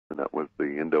that was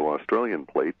the Indo-Australian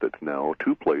plate that's now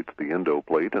two plates, the Indo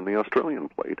plate and the Australian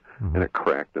plate, and it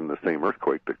cracked in the same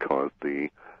earthquake that caused the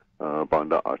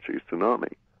Banda Aceh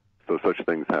tsunami. So such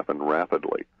things happen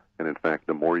rapidly. And in fact,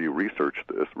 the more you research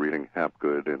this, reading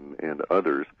Hapgood and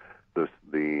others,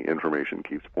 the information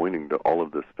keeps pointing to all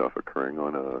of this stuff occurring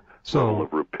on a level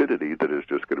of rapidity that is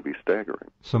just going to be staggering.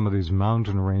 Some of these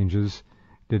mountain ranges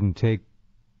didn't take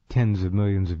tens of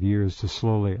millions of years to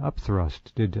slowly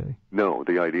upthrust, did they? No,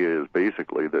 the idea is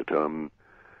basically that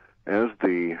as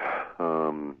the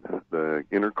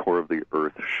inner core of the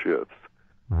Earth shifts,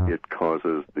 it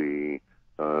causes the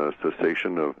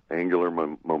cessation of angular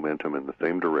momentum in the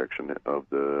same direction of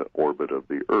the orbit of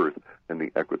the Earth, and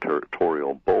the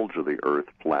equatorial bulge of the Earth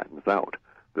flattens out.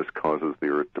 This causes the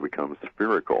Earth to become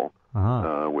spherical,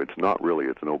 which not really,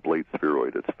 it's an oblate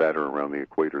spheroid. It's fatter around the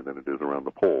equator than it is around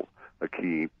the poles. A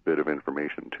key bit of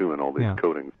information, too, in all these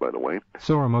coatings, by the way.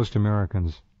 So are most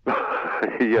Americans.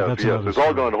 yes. It's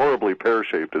all gone horribly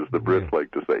pear-shaped, as the Brits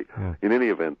like to say. Yeah. In any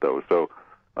event, though, so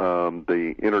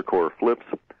the inner core flips,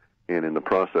 and in the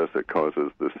process it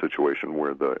causes this situation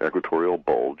where the equatorial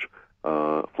bulge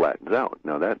flattens out.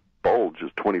 Now, that bulge is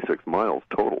 26 miles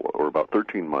total, or about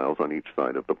 13 miles on each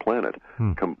side of the planet,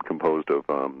 composed of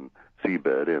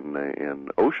seabed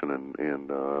and ocean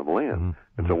and land.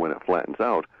 And so when it flattens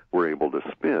out, we're able to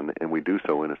spin, and we do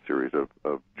so in a series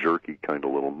of jerky kind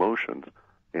of little motions.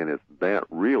 And it's that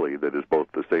really that is both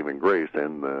the saving grace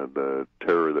and the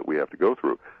terror that we have to go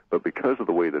through. But because of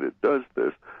the way that it does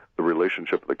this, the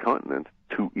relationship of the continents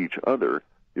to each other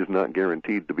is not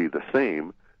guaranteed to be the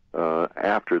same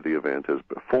after the event as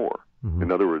before.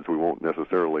 In other words, we won't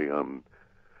necessarily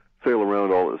sail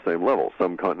around all at the same level.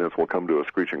 Some continents will come to a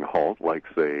screeching halt, like,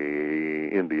 say,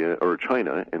 India or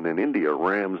China, and then India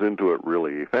rams into it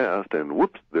really fast, and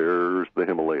whoops, there's the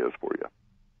Himalayas for you.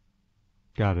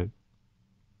 Got it.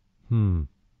 And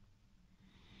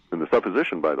the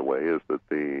supposition, by the way, is that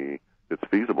it's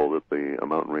feasible that a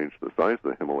mountain range the size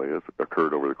of the Himalayas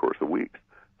occurred over the course of weeks.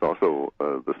 It's also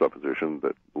the supposition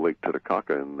that Lake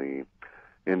Titicaca in the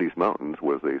Andes Mountains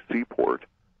was a seaport,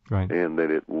 and that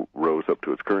it rose up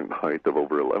to its current height of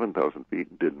over 11,000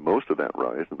 feet, did most of that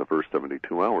rise in the first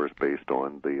 72 hours based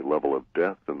on the level of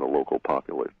deaths in the local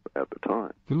populace at the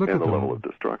time, and the level of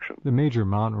destruction. The major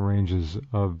mountain ranges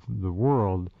of the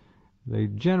world, they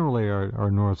generally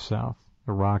are north-south.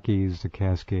 The Rockies, the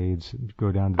Cascades,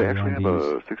 go down to the Andes. They actually have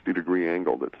a 60-degree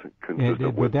angle that's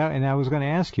consistent with... And I was going to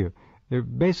ask you, they're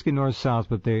basically north-south,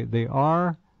 but they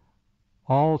are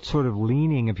all sort of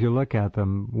leaning, if you look at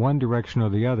them, one direction or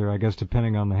the other, I guess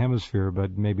depending on the hemisphere,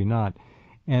 but maybe not.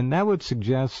 And that would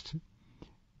suggest...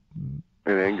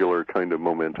 an angular kind of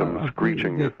momentum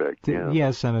screeching effect,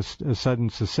 Yes, and a sudden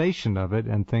cessation of it,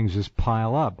 and things just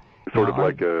pile up. Sort of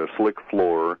like a slick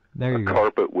floor, a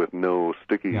carpet with no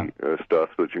sticky stuff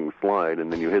so that you can slide,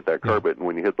 and then you hit that carpet, and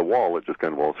when you hit the wall, it just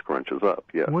kind of all scrunches up.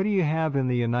 Yes. What do you have in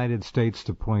the United States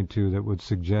to point to that would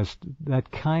suggest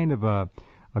that kind of a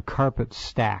carpet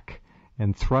stack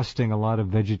and thrusting a lot of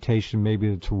vegetation maybe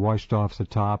that's washed off the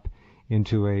top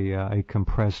into a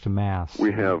compressed mass?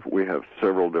 We have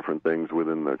several different things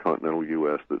within the continental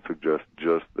U.S. that suggest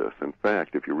just this. In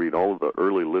fact, if you read all of the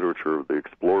early literature of the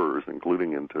explorers,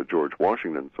 including into George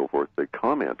Washington and so forth, they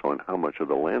comment on how much of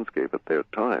the landscape at that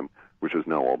time, which has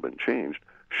now all been changed,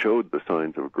 showed the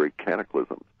signs of great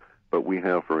cataclysms. But we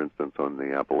have, for instance, on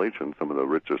the Appalachians, some of the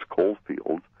richest coal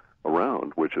fields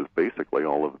around, which is basically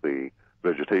all of the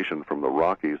vegetation from the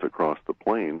Rockies across the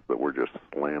plains that were just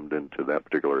slammed into that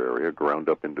particular area, ground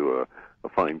up into a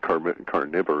fine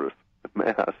carnivorous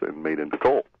mass and made into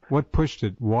coal. What pushed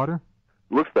it? Water?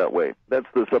 Looks that way. That's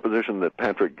the supposition that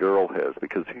Patrick Garrell has,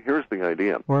 because here's the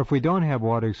idea. Or if we don't have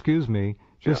water,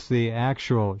 just the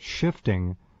actual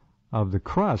shifting of the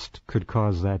crust could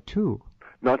cause that too.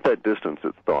 Not that distance,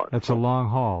 it's thought. That's a long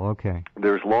haul, okay.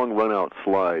 There's long run-out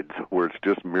slides where it's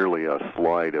just merely a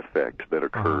slide effect that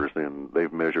occurs, and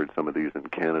they've measured some of these in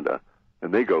Canada,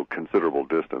 and they go considerable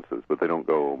distances, but they don't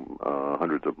go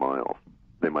hundreds of miles.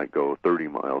 They might go 30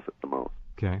 miles at the most.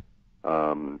 Okay.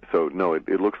 So, no, it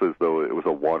looks as though it was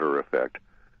a water effect.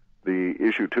 The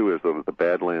issue, too, is that the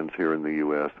badlands here in the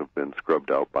U.S. have been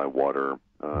scrubbed out by water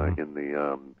in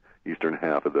the eastern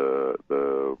half of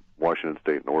the Washington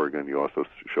State and Oregon. You also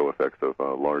show effects of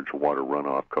large water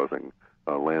runoff causing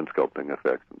land sculpting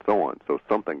effects and so on. So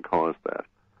something caused that.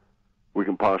 We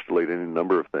can postulate any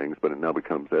number of things, but it now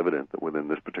becomes evident that within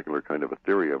this particular kind of a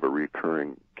theory of a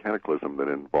recurring cataclysm that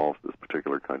involves this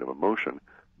particular kind of emotion,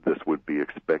 this would be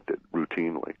expected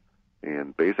routinely.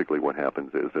 And basically what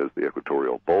happens is, as the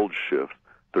equatorial bulge shifts,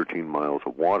 13 miles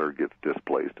of water gets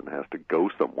displaced and has to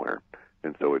go somewhere.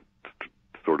 And so it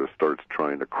sort of starts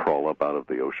trying to crawl up out of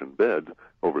the ocean beds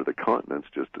over the continents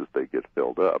just as they get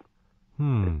filled up.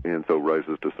 And so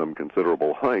rises to some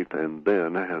considerable height, and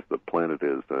then, as the planet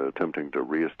is attempting to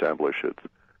reestablish its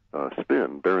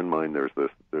spin, bear in mind there's this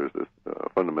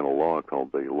fundamental law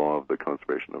called the law of the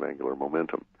conservation of angular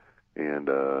momentum, and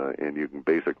you can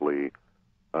basically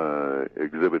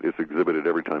it's exhibited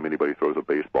every time anybody throws a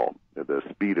baseball. The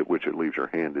speed at which it leaves your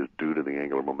hand is due to the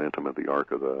angular momentum of the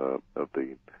arc of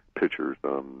the pitcher's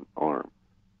arm,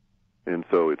 and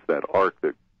so it's that arc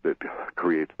that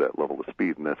creates that level of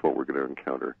speed, and that's what we're going to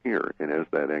encounter here. And as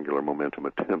that angular momentum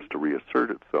attempts to reassert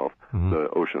itself, the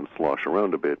oceans slosh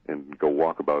around a bit and go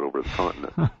walkabout over the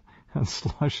continent.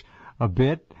 Slosh a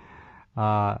bit?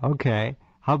 Okay.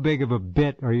 How big of a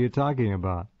bit are you talking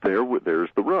about? There's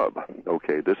the rub.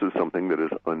 Okay, this is something that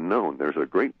is unknown. There's a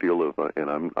great deal of, and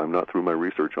I'm not through my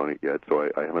research on it yet, so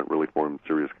I haven't really formed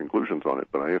serious conclusions on it,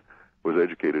 but I was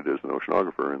educated as an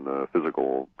oceanographer in the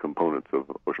physical components of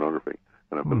oceanography,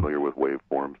 and I'm familiar with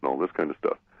waveforms and all this kind of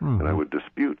stuff. And I would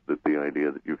dispute that the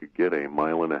idea that you could get a 1.5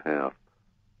 mile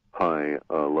high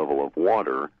level of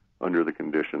water under the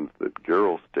conditions that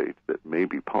Gerald states that may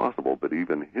be possible, but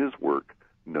even his work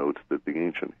notes that the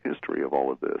ancient history of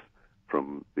all of this,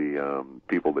 from the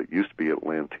people that used to be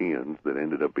Atlanteans that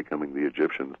ended up becoming the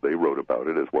Egyptians, they wrote about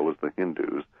it, as well as the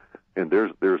Hindus. And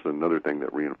there's another thing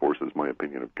that reinforces my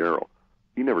opinion of Gerald.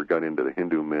 He never got into the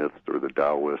Hindu myths or the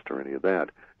Taoist or any of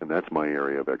that, and that's my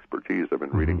area of expertise. I've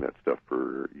been reading that stuff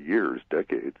for years,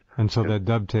 decades. And so that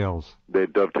dovetails.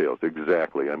 That dovetails,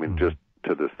 exactly. I mean, just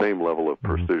to the same level of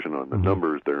precision on the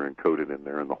numbers, they're encoded in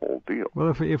there and the whole deal.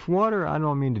 Well, if water, I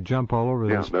don't mean to jump all over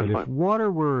this, but if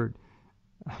water were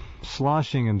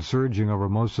sloshing and surging over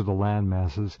most of the land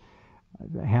masses,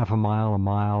 half a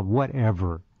mile,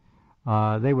 whatever,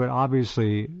 they would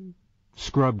obviously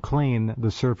scrub clean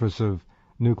the surface of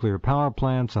nuclear power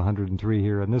plants, 103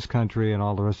 here in this country and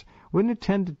all the rest. Wouldn't it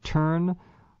tend to turn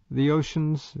the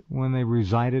oceans when they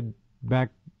resided back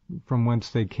from whence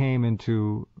they came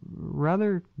into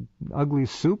rather ugly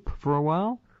soup for a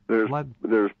while?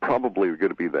 There's probably going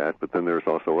to be that, but then there's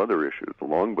also other issues.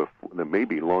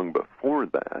 Maybe long before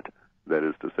that, that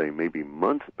is to say maybe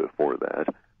months before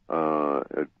that,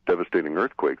 devastating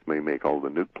earthquakes may make all the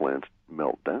nuke plants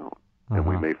melt down. And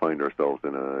we may find ourselves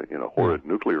in a horrid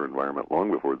nuclear environment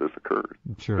long before this occurs.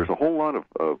 Sure. There's a whole lot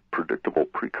of predictable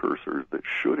precursors that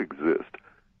should exist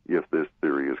if this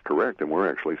theory is correct, and we're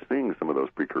actually seeing some of those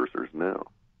precursors now.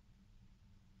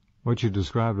 What you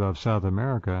described of South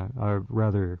America, or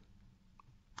rather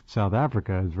South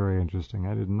Africa, is very interesting.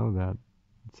 I didn't know that.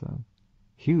 It's a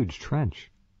huge trench.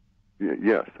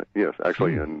 Yes,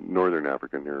 actually in northern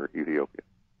Africa near Ethiopia.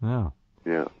 Yeah.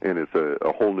 Yeah, and it's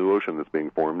a whole new ocean that's being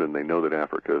formed, and they know that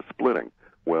Africa is splitting.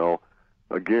 Well,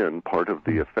 again, part of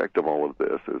the effect of all of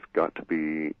this has got to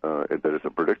be that it's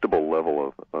a predictable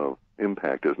level of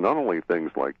impact is not only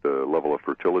things like the level of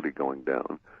fertility going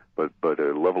down, but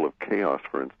a level of chaos,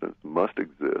 for instance, must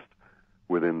exist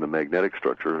within the magnetic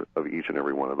structure of each and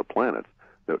every one of the planets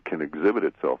that can exhibit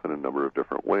itself in a number of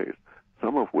different ways,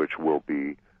 some of which will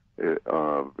be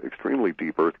extremely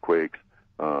deep earthquakes,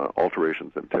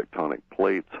 alterations in tectonic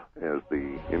plates as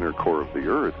the inner core of the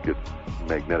Earth gets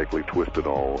magnetically twisted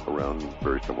all around,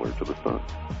 very similar to the Sun.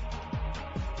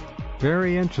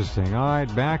 Very interesting. All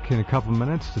right, back in a couple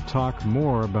minutes to talk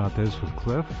more about this with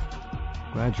Cliff.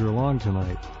 Glad you're along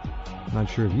tonight. Not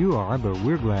sure if you are, but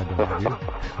we're glad to have you.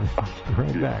 Be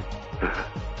right back.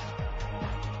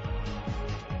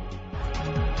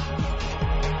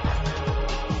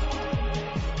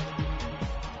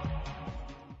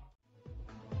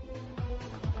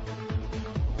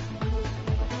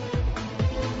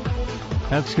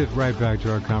 Let's get right back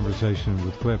to our conversation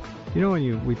with Cliff. You know,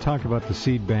 when we talk about the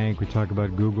seed bank, we talk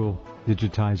about Google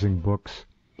digitizing books,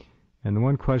 and the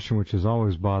one question which has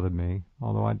always bothered me,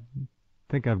 although I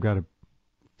think I've got a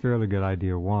fairly good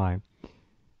idea why,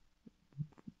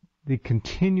 the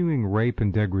continuing rape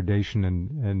and degradation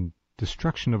and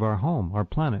destruction of our home, our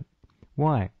planet.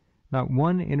 Why? Not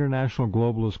one international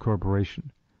globalist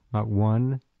corporation, not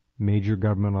one major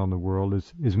government on the world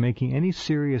is making any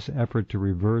serious effort to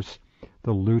reverse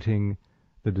the looting,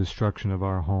 the destruction of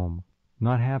our home.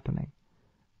 Not happening.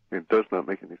 It does not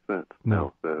make any sense.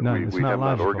 No, it's we not have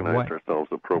logical. not organized ourselves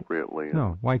appropriately.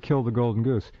 No, why kill the golden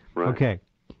goose? Right. Okay.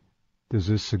 Does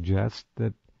this suggest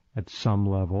that at some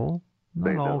level,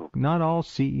 not all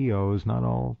CEOs, not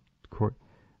all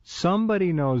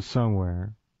somebody knows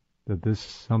somewhere that this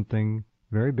something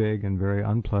very big and very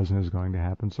unpleasant is going to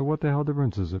happen. So what the hell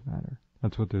difference does it matter?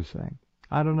 That's what they're saying.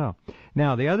 I don't know.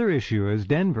 Now, the other issue is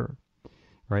Denver,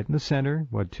 right in the center,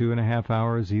 2.5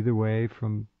 hours either way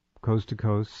from coast to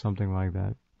coast, something like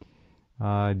that.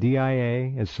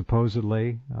 DIA is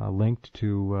supposedly linked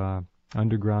to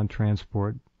underground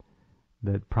transport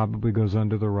that probably goes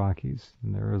under the Rockies.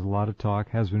 And there is a lot of talk,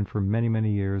 has been for many,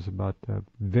 many years, about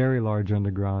very large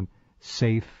underground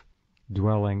safe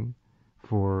dwelling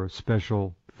for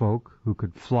special folk who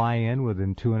could fly in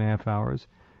within 2.5 hours,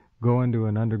 go into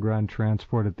an underground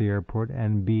transport at the airport,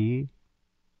 and be,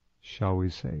 shall we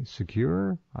say,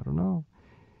 secure? I don't know.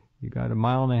 You got 1.5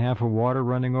 miles of water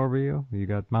running over you. You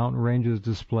got mountain ranges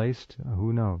displaced.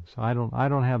 Who knows? I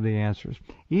don't have the answers.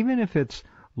 Even if it's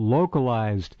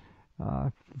localized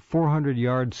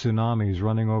 400-yard tsunamis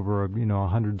running over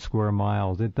 100 square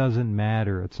miles, it doesn't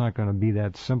matter. It's not going to be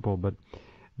that simple. But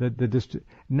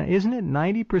isn't it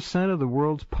 90% of the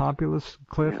world's populace,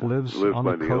 Cliff, lives on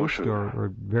the coast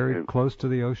or very close to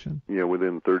the ocean? Yeah,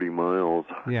 within 30 miles.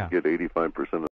 Yeah. You get 85% of